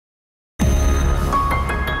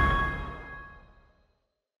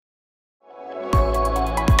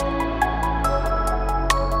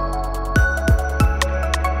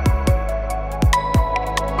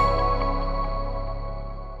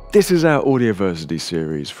This is our Audioversity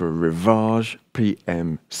series for RIVAGE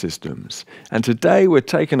PM systems, and today we're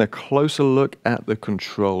taking a closer look at the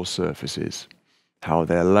control surfaces, how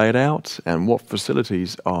they're laid out and what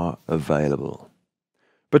facilities are available.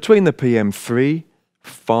 Between the PM3,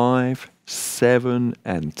 5, 7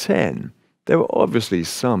 and 10, there are obviously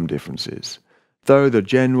some differences, though the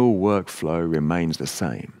general workflow remains the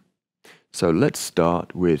same. So let's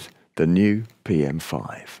start with the new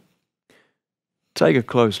PM5. Take a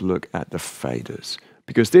close look at the faders,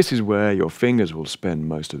 because this is where your fingers will spend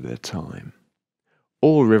most of their time.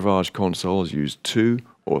 All Rivage consoles use 2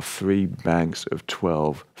 or 3 banks of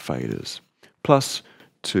 12 faders, plus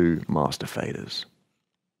 2 master faders.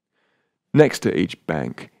 Next to each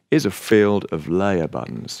bank is a field of layer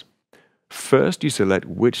buttons. First, you select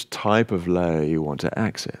which type of layer you want to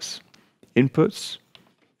access: inputs,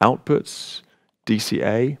 outputs,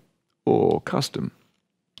 DCA, or custom.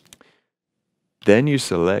 Then you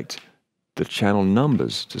select the channel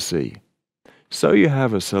numbers to see. So you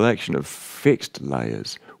have a selection of fixed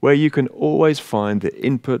layers where you can always find the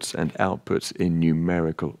inputs and outputs in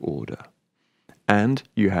numerical order. And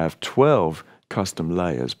you have 12 custom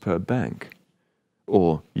layers per bank.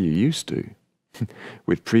 Or you used to,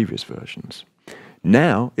 with previous versions.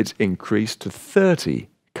 Now it's increased to 30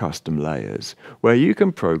 custom layers where you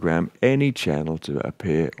can program any channel to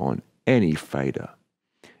appear on any fader.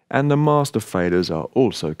 And the master faders are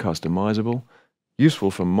also customizable,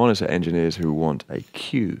 useful for monitor engineers who want a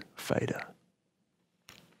Q fader.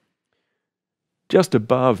 Just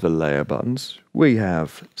above the layer buttons, we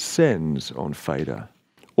have sends on fader,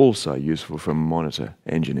 also useful for monitor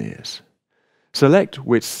engineers. Select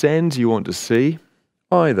which sends you want to see,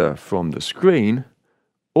 either from the screen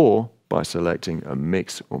or by selecting a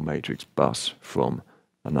mix or matrix bus from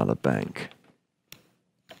another bank.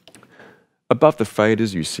 Above the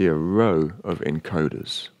faders you see a row of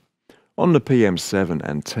encoders. On the PM7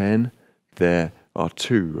 and 10 there are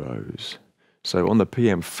 2 rows. So on the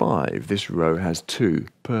PM5 this row has 2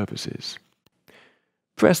 purposes.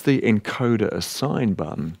 Press the encoder assign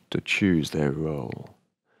button to choose their role.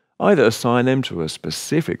 Either assign them to a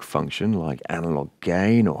specific function like analog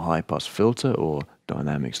gain or high pass filter or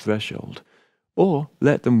dynamics threshold, or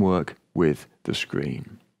let them work with the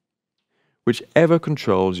screen. Whichever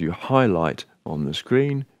controls you highlight on the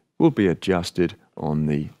screen will be adjusted on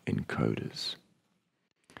the encoders.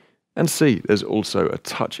 And see, there's also a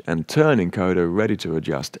touch and turn encoder ready to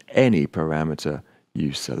adjust any parameter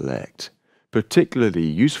you select, particularly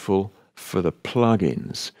useful for the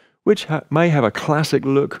plugins, which may have a classic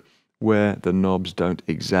look where the knobs don't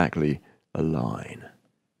exactly align.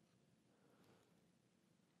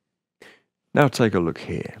 Now take a look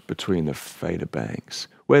here between the fader banks,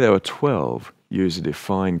 where there are 12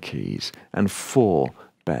 user-defined keys and 4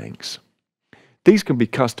 banks. These can be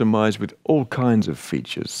customized with all kinds of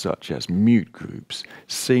features such as mute groups,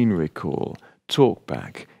 scene recall,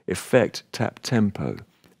 talkback, effect tap tempo,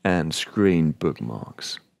 and screen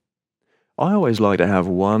bookmarks. I always like to have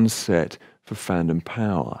one set for phantom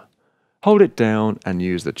power. Hold it down and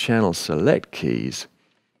use the channel select keys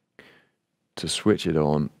to switch it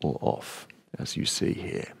on or off, as you see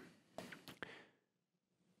here.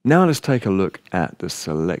 Now let's take a look at the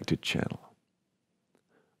selected channel.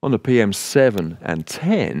 On the PM7 and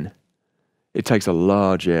 10, it takes a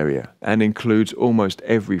large area and includes almost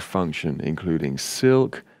every function, including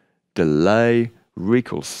silk, delay,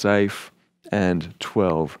 recall safe, and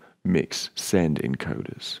 12 mix send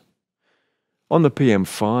encoders. On the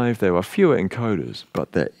PM5, there are fewer encoders,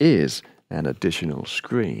 but there is an additional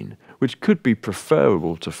screen, which could be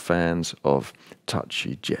preferable to fans of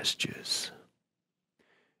touchy gestures.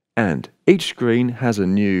 And each screen has a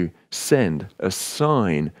new send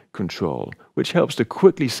assign control, which helps to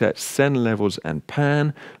quickly set send levels and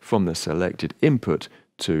pan from the selected input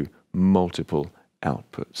to multiple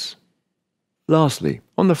outputs. Lastly,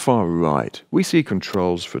 on the far right, we see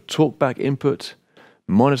controls for talkback input,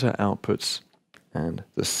 monitor outputs, and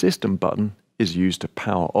the system button is used to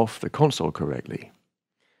power off the console correctly.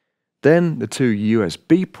 Then the 2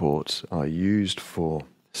 USB ports are used for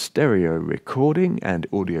stereo recording and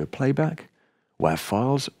audio playback, WAV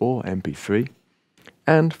files or MP3,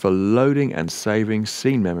 and for loading and saving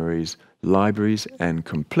scene memories, libraries, and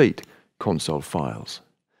complete console files.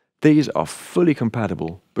 These are fully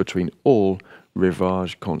compatible between all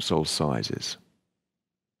Rivage console sizes.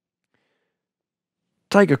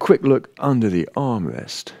 Take a quick look under the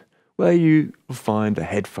armrest, where you will find the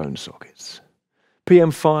headphone sockets.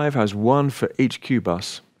 PM5 has one for each Q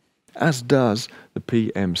bus, as does the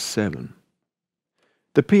PM7.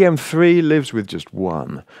 The PM3 lives with just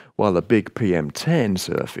one, while the big PM10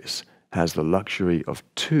 surface has the luxury of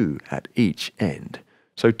 2 at each end,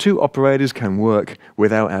 so 2 operators can work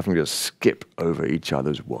without having to skip over each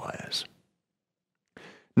other's wires.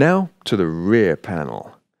 Now to the rear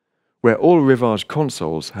panel, where all Rivage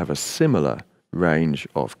consoles have a similar range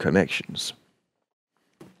of connections.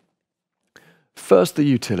 First, the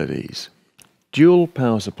utilities. Dual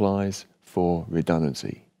power supplies for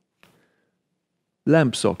redundancy.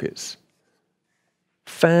 Lamp sockets.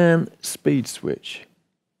 Fan speed switch.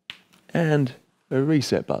 And a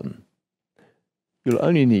reset button. You'll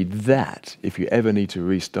only need that if you ever need to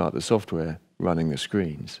restart the software running the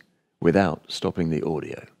screens without stopping the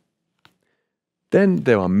audio. Then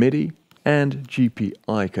there are MIDI and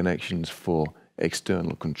GPI connections for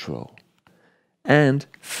external control, and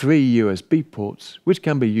 3 USB ports which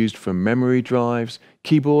can be used for memory drives,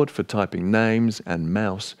 keyboard for typing names, and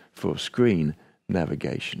mouse for screen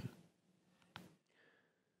navigation.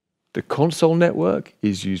 The console network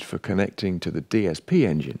is used for connecting to the DSP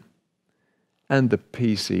engine, and the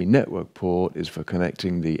PC network port is for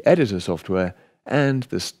connecting the editor software and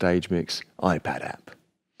the StageMix iPad app.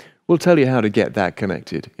 We'll tell you how to get that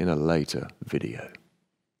connected in a later video.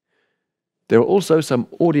 There are also some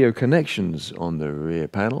audio connections on the rear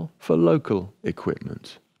panel for local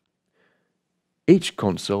equipment. Each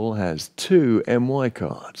console has 2 MY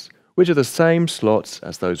cards, which are the same slots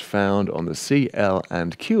as those found on the CL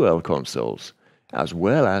and QL consoles, as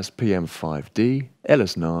well as PM5D,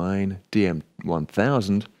 LS9,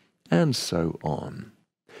 DM1000, and so on.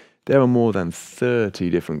 There are more than 30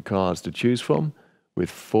 different cards to choose from, with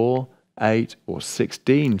 4, 8, or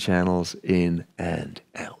 16 channels in and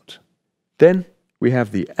out. Then we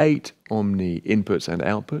have the 8 Omni inputs and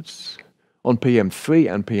outputs. On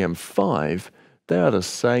PM3 and PM5, they are the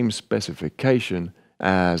same specification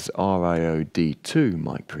as RIO D2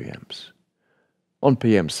 mic preamps. On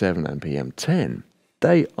PM7 and PM10,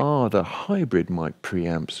 they are the hybrid mic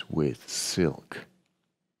preamps with Silk.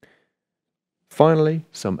 Finally,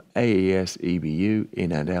 some AES EBU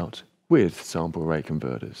in and out with sample rate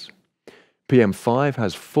converters. PM5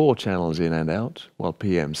 has 4 channels in and out, while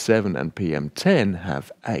PM7 and PM10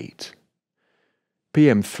 have 8.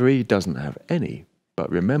 PM3 doesn't have any,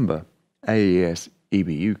 but remember, AES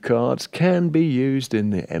EBU cards can be used in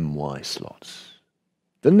the MY slots.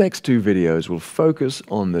 The next 2 videos will focus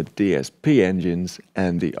on the DSP engines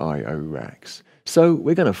and the I/O racks, so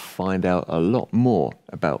we're going to find out a lot more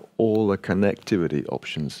about all the connectivity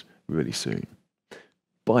options really soon.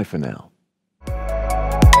 Bye for now.